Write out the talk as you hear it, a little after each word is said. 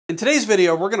In today's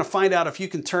video, we're going to find out if you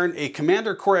can turn a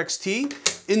Commander Core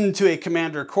XT into a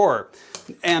Commander Core.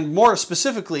 And more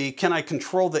specifically, can I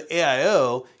control the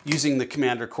AIO using the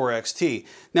Commander Core XT?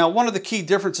 Now, one of the key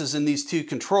differences in these two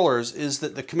controllers is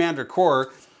that the Commander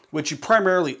Core, which you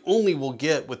primarily only will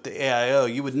get with the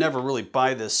AIO, you would never really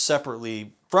buy this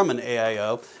separately from an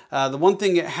AIO. The one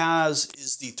thing it has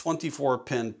is the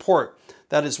 24-pin port.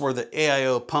 That is where the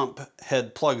AIO pump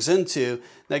head plugs into.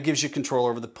 That gives you control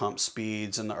over the pump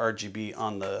speeds and the RGB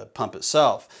on the pump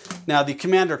itself. Now the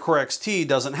Commander Core XT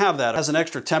doesn't have that. It has an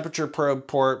extra temperature probe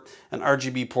port, an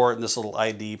RGB port, and this little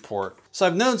ID port. So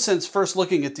I've known since first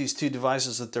looking at these two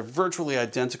devices that they're virtually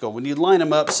identical. When you line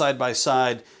them up side by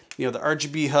side, you know, the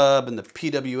RGB hub and the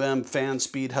PWM fan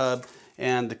speed hub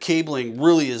and the cabling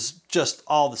really is just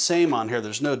all the same on here.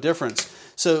 There's no difference.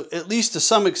 So at least to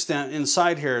some extent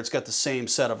inside here, it's got the same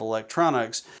set of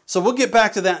electronics. So we'll get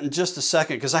back to that in just a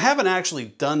second because I haven't actually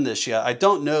done this yet. I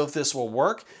don't know if this will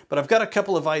work, but I've got a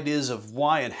couple of ideas of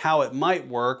why and how it might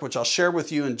work, which I'll share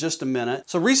with you in just a minute.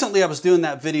 So recently I was doing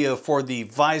that video for the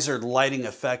visored lighting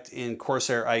effect in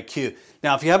Corsair AIO.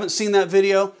 Now, if you haven't seen that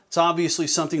video, it's obviously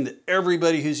something that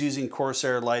everybody who's using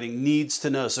Corsair lighting needs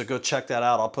to know. So go check that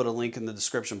out. I'll put a link in the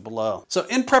description below. So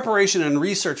in preparation and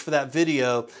research for that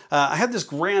video, I had this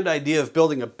grand idea of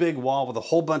building a big wall with a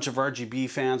whole bunch of RGB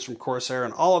fans from Corsair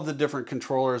and all of the different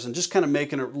controllers and just kind of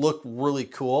making it look really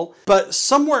cool. But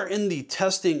somewhere in the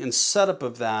testing and setup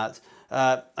of that,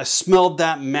 I smelled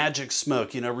that magic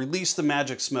smoke. You know, release the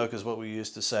magic smoke is what we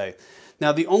used to say.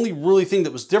 Now, the only really thing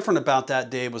that was different about that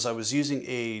day was I was using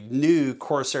a new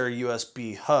Corsair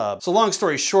USB hub. So long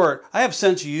story short, I have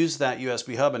since used that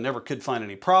USB hub and never could find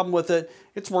any problem with it.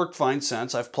 It's worked fine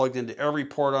since. I've plugged into every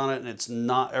port on it and it's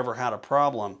not ever had a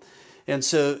problem. And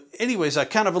so anyways, I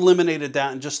kind of eliminated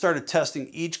that and just started testing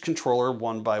each controller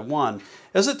one by one.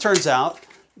 As it turns out,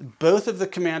 both of the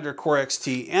Commander Core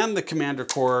XT and the Commander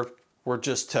Core were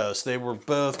just toast. They were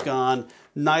both gone.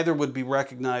 Neither would be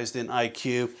recognized in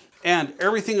IQ. And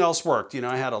everything else worked. You know,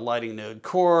 I had a lighting node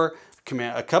core,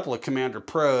 a couple of Commander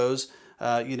Pros,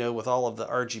 you know, with all of the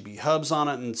RGB hubs on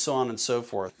it and so on and so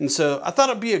forth. And so I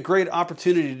thought it'd be a great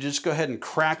opportunity to just go ahead and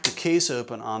crack the case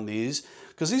open on these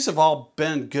because these have all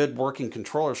been good working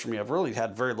controllers for me. I've really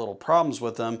had very little problems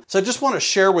with them. So I just want to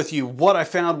share with you what I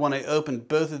found when I opened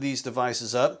both of these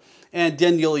devices up, and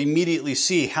then you'll immediately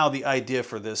see how the idea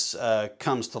for this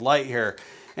comes to light here.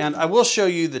 And I will show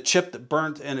you the chip that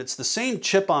burnt, and it's the same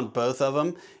chip on both of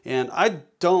them. And I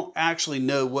don't actually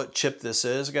know what chip this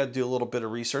is. I got to do a little bit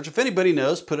of research. If anybody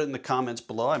knows, put it in the comments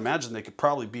below. I imagine they could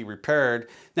probably be repaired.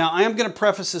 Now, I am going to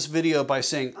preface this video by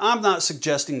saying I'm not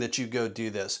suggesting that you go do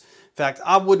this. In fact,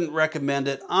 I wouldn't recommend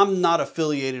it. I'm not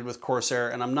affiliated with Corsair,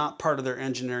 and I'm not part of their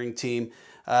engineering team.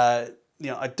 You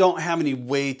know, I don't have any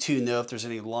way to know if there's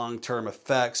any long-term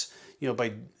effects, you know,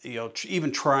 by, you know,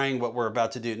 even trying what we're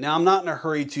about to do. Now, I'm not in a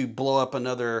hurry to blow up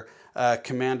another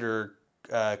Commander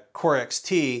Core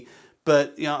XT,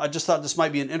 but, you know, I just thought this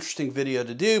might be an interesting video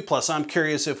to do. Plus, I'm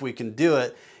curious if we can do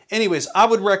it. Anyways, I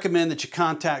would recommend that you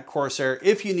contact Corsair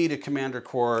if you need a Commander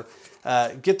Core.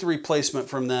 Get the replacement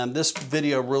from them. This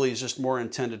video really is just more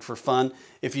intended for fun.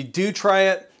 If you do try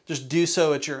it, just do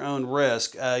so at your own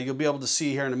risk. You'll be able to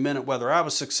see here in a minute whether I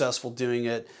was successful doing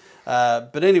it.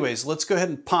 But anyways, let's go ahead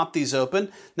and pop these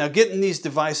open. Now, getting these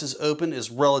devices open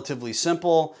is relatively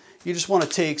simple. You just want to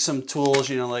take some tools,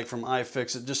 you know, like from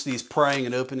iFixit, just these prying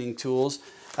and opening tools.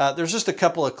 There's just a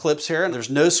couple of clips here, and there's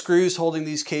no screws holding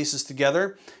these cases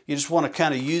together. You just want to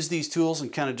kind of use these tools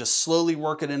and kind of just slowly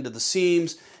work it into the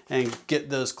seams and get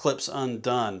those clips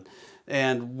undone.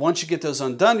 And once you get those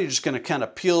undone, you're just going to kind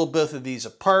of peel both of these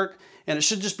apart. And it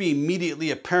should just be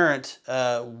immediately apparent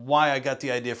why I got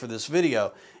the idea for this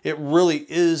video. It really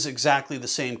is exactly the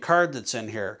same card that's in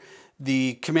here.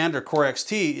 The Commander Core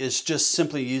XT is just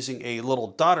simply using a little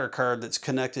daughter card that's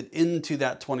connected into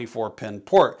that 24-pin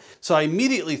port. So I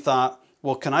immediately thought,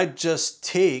 well, can I just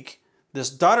take this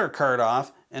daughter card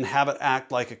off and have it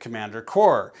act like a Commander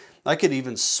Core? I could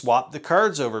even swap the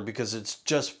cards over because it's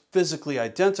just physically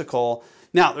identical.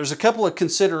 Now, there's a couple of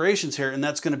considerations here, and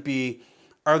that's going to be,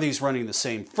 are these running the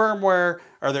same firmware?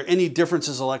 Are there any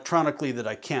differences electronically that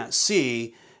I can't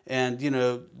see? And, you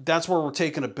know, that's where we're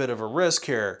taking a bit of a risk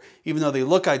here, even though they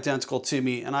look identical to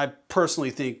me. And I personally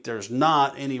think there's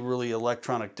not any really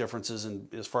electronic differences in,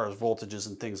 as far as voltages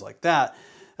and things like that.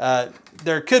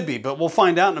 There could be, but we'll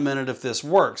find out in a minute if this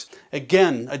works.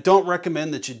 Again, I don't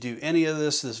recommend that you do any of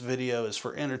this. This video is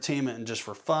for entertainment and just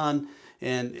for fun.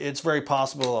 And it's very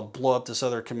possible I'll blow up this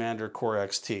other Commander Core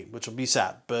XT, which will be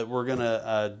sad, but we're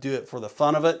gonna do it for the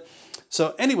fun of it.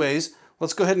 So anyways,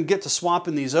 let's go ahead and get to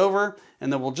swapping these over,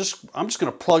 and then I'm just going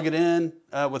to plug it in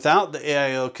without the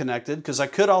AIO connected, because I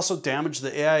could also damage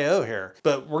the AIO here.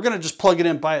 But we're going to just plug it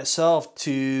in by itself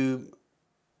to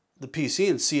the PC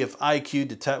and see if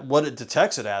IQ what it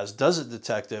detects it as. Does it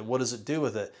detect it? What does it do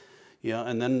with it? You know,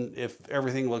 and then if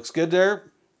everything looks good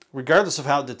there, regardless of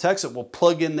how it detects it, we'll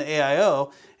plug in the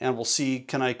AIO and we'll see,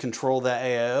 can I control that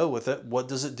AIO with it? What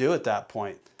does it do at that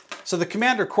point? So the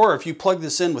Commander Core, if you plug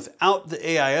this in without the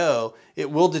AIO, it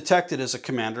will detect it as a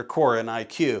Commander Core in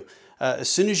IQ. As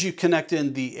soon as you connect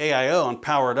in the AIO and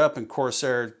power it up and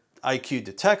Corsair IQ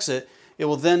detects it, it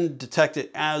will then detect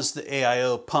it as the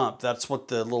AIO pump. That's what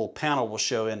the little panel will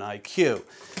show in IQ.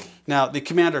 Now, the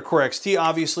Commander Core XT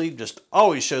obviously just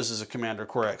always shows as a Commander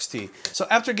Core XT. So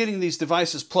after getting these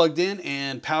devices plugged in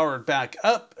and powered back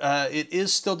up, it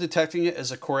is still detecting it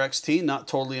as a Core XT, not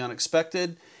totally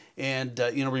unexpected. And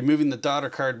you know, removing the daughter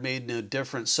card made no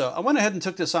difference. So I went ahead and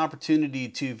took this opportunity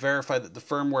to verify that the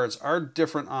firmwares are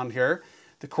different on here.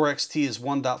 The Core XT is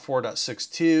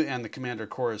 1.4.62 and the Commander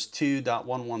Core is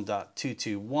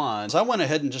 2.11.221. So I went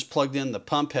ahead and just plugged in the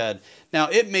pump head. Now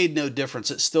it made no difference.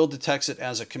 It still detects it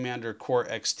as a Commander Core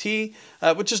XT,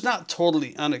 which is not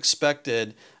totally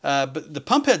unexpected. But the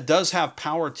pump head does have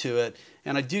power to it,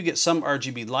 and I do get some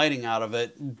RGB lighting out of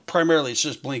it. Primarily it's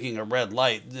just blinking a red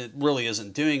light that really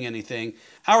isn't doing anything.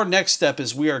 Our next step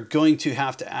is we are going to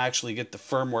have to actually get the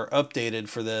firmware updated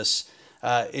for this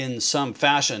in some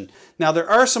fashion. Now there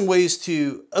are some ways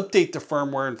to update the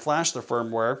firmware and flash the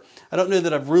firmware. I don't know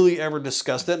that I've really ever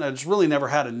discussed it, and I've just really never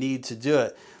had a need to do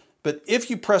it. But if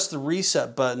you press the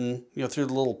reset button, you know, through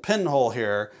the little pinhole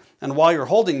here, and while you're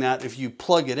holding that, if you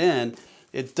plug it in,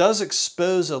 it does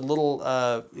expose a little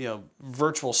you know,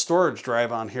 virtual storage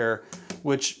drive on here,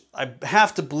 which I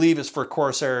have to believe is for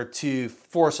Corsair to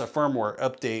force a firmware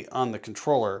update on the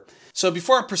controller. So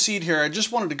before I proceed here, I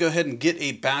just wanted to go ahead and get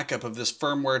a backup of this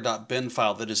firmware.bin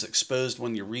file that is exposed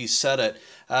when you reset it.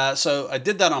 So I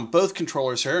did that on both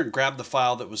controllers here and grabbed the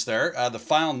file that was there. The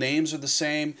file names are the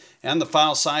same, and the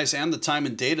file size and the time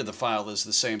and date of the file is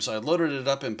the same. So I loaded it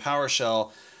up in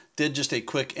PowerShell, did just a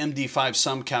quick MD5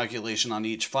 sum calculation on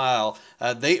each file.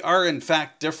 They are in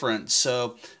fact different,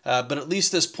 so but at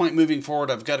least this point moving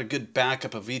forward, I've got a good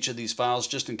backup of each of these files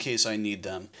just in case I need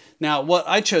them. Now what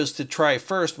I chose to try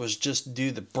first was just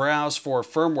do the browse for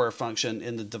firmware function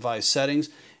in the device settings,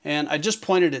 and I just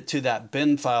pointed it to that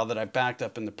bin file that I backed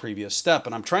up in the previous step,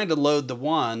 and I'm trying to load the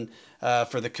one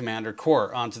for the Commander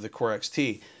Core onto the Core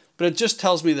XT, but it just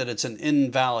tells me that it's an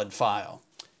invalid file.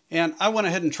 And I went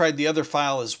ahead and tried the other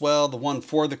file as well, the one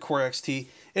for the Core XT.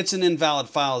 It's an invalid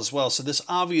file as well, so this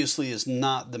obviously is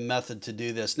not the method to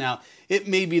do this. Now, it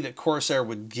may be that Corsair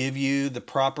would give you the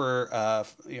proper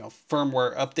you know,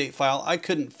 firmware update file. I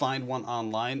couldn't find one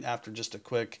online after just a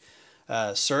quick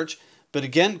search. But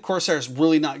again, Corsair is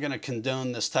really not going to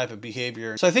condone this type of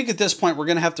behavior. So I think at this point, we're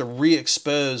going to have to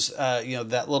re-expose you know,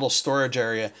 that little storage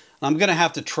area. I'm going to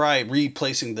have to try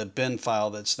replacing the bin file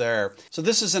that's there. So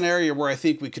this is an area where I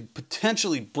think we could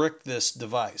potentially brick this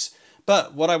device.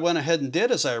 But what I went ahead and did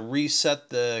is I reset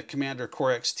the Commander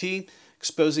Core XT,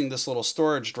 exposing this little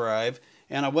storage drive,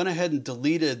 and I went ahead and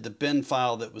deleted the bin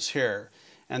file that was here.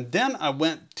 And then I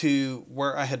went to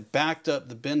where I had backed up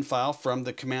the bin file from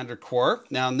the Commander Core.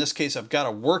 Now in this case, I've got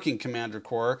a working Commander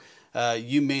Core.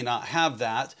 You may not have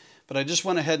that, but I just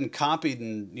went ahead and copied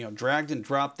and, you know, dragged and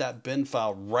dropped that bin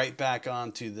file right back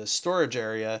onto the storage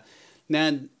area.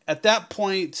 And at that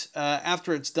point,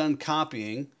 after it's done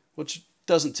copying, which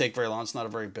doesn't take very long, it's not a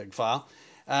very big file,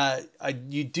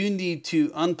 you do need to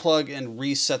unplug and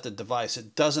reset the device.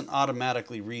 It doesn't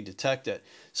automatically redetect it.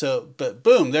 So, but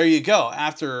boom, there you go.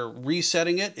 After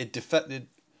resetting it, it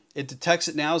detects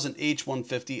it now as an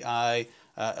H150i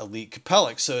Elite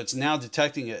Capellic. So it's now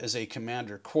detecting it as a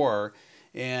Commander Core.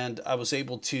 And I was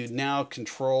able to now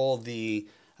control the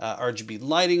RGB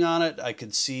lighting on it. I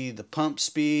could see the pump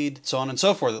speed, so on and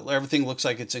so forth. Everything looks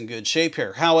like it's in good shape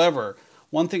here. However,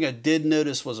 one thing I did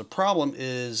notice was a problem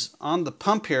is on the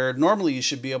pump here, normally you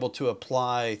should be able to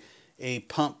apply a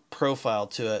pump profile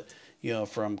to it, you know,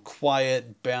 from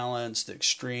quiet, balanced,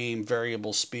 extreme,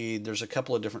 variable speed. There's a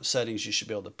couple of different settings you should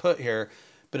be able to put here,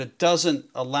 but it doesn't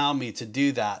allow me to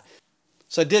do that.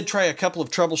 So I did try a couple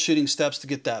of troubleshooting steps to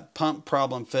get that pump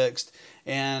problem fixed.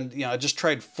 And, you know, I just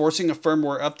tried forcing a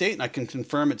firmware update, and I can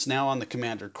confirm it's now on the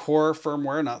Commander Core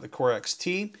firmware, not the Core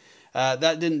XT.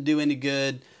 That didn't do any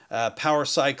good. Power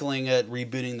cycling it,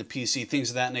 rebooting the PC, things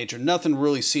of that nature. Nothing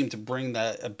really seemed to bring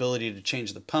that ability to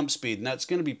change the pump speed, and that's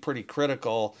going to be pretty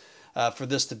critical for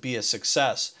this to be a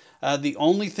success. The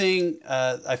only thing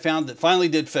I found that finally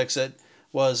did fix it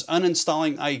was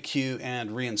uninstalling IQ and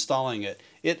reinstalling it.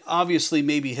 it obviously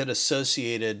maybe had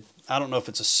associated, I don't know if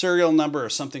it's a serial number or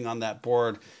something on that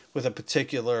board with a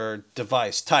particular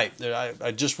device type.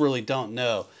 I just really don't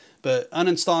know. But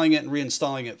uninstalling it and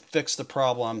reinstalling it fixed the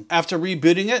problem. After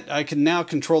rebooting it, I can now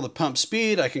control the pump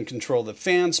speed, I can control the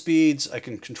fan speeds, I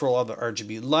can control all the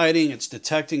RGB lighting, it's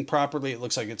detecting properly, it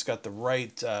looks like it's got the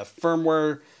right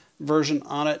firmware version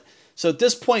on it. So at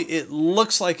this point, it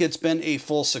looks like it's been a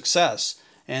full success.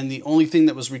 And the only thing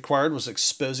that was required was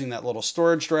exposing that little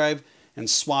storage drive and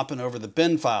swapping over the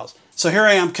bin files. So here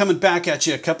I am coming back at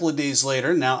you a couple of days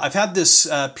later. Now I've had this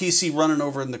PC running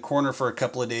over in the corner for a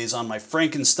couple of days on my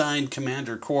Frankenstein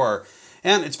Commander Core,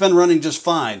 and it's been running just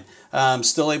fine. I'm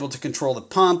still able to control the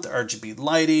pump, the RGB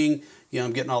lighting,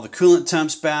 I'm getting all the coolant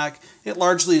temps back. It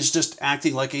largely is just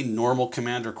acting like a normal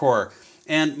Commander Core.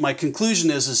 And my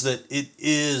conclusion is that it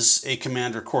is a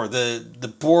Commander Core.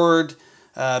 The board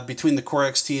between the Core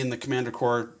XT and the Commander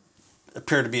Core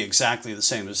appear to be exactly the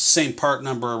same. There's the same part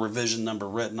number or revision number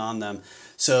written on them.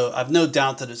 So I've no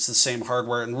doubt that it's the same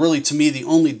hardware. And really, to me, the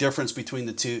only difference between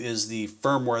the two is the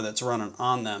firmware that's running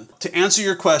on them. To answer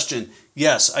your question,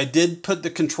 yes, I did put the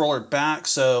controller back.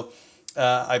 So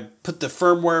I put the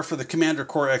firmware for the Commander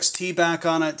Core XT back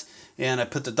on it, and I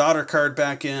put the daughter card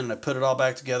back in, and I put it all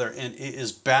back together, and it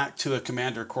is back to a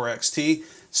Commander Core XT.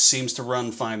 Seems to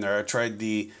run fine there. I tried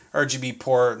the RGB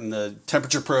port and the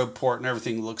temperature probe port, and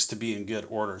everything looks to be in good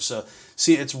order. So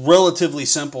see, it's relatively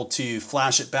simple to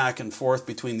flash it back and forth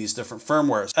between these different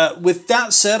firmwares. With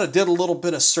that said, I did a little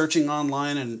bit of searching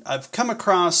online, and I've come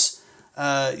across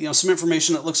some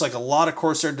information that looks like a lot of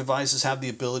Corsair devices have the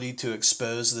ability to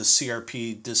expose the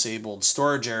CRP disabled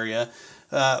storage area.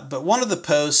 But one of the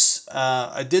posts,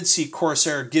 I did see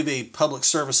Corsair give a public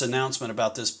service announcement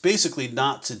about this, basically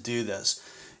not to do this,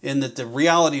 in that the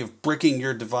reality of bricking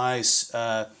your device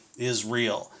is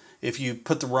real. If you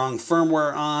put the wrong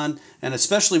firmware on, and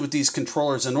especially with these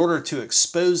controllers, in order to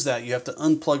expose that, you have to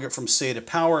unplug it from SATA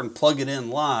power and plug it in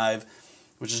live,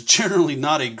 which is generally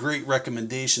not a great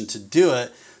recommendation to do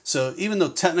it. So even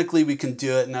though technically we can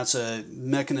do it, and that's a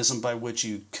mechanism by which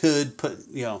you could put,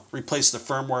 replace the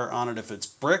firmware on it if it's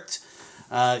bricked,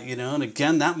 and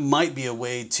again, that might be a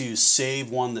way to save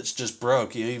one that's just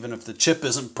broke. Even if the chip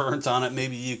isn't burnt on it,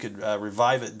 maybe you could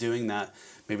revive it doing that.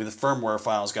 Maybe the firmware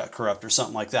files got corrupt or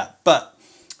something like that. But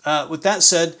with that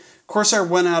said, Corsair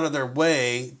went out of their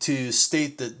way to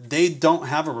state that they don't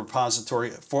have a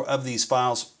repository of these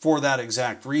files for that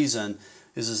exact reason,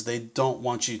 is they don't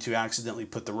want you to accidentally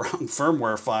put the wrong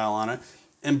firmware file on it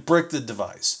and brick the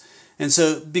device. And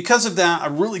so because of that, I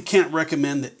really can't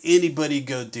recommend that anybody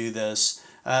go do this.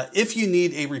 If you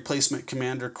need a replacement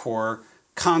Commander Core,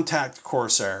 contact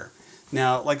Corsair.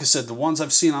 Now, like I said, the ones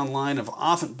I've seen online have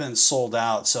often been sold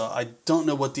out, so I don't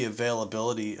know what the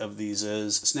availability of these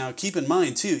is. Now, keep in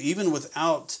mind, too, even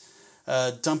without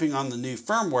dumping on the new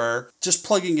firmware, just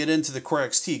plugging it into the Core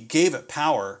XT gave it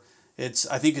power. I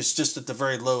think it's just at the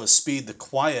very lowest speed, the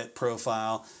quiet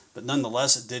profile, but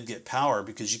nonetheless it did get power,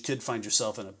 because you could find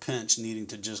yourself in a pinch needing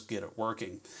to just get it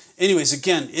working. Anyways,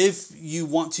 again, if you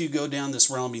want to go down this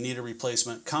realm, you need a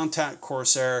replacement, contact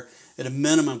Corsair. At a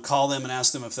minimum, call them and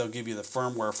ask them if they'll give you the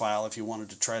firmware file if you wanted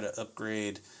to try to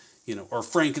upgrade, or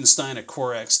Frankenstein a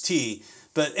Core XT.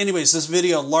 But anyways, this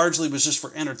video largely was just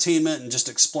for entertainment and just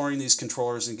exploring these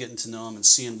controllers and getting to know them and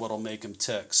seeing what'll make them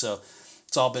tick. So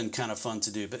it's all been kind of fun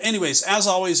to do. But anyways, as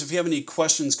always, if you have any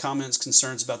questions, comments,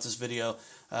 concerns about this video,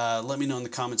 let me know in the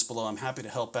comments below. I'm happy to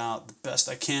help out the best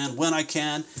I can, when I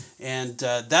can. And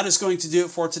that is going to do it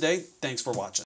for today. Thanks for watching.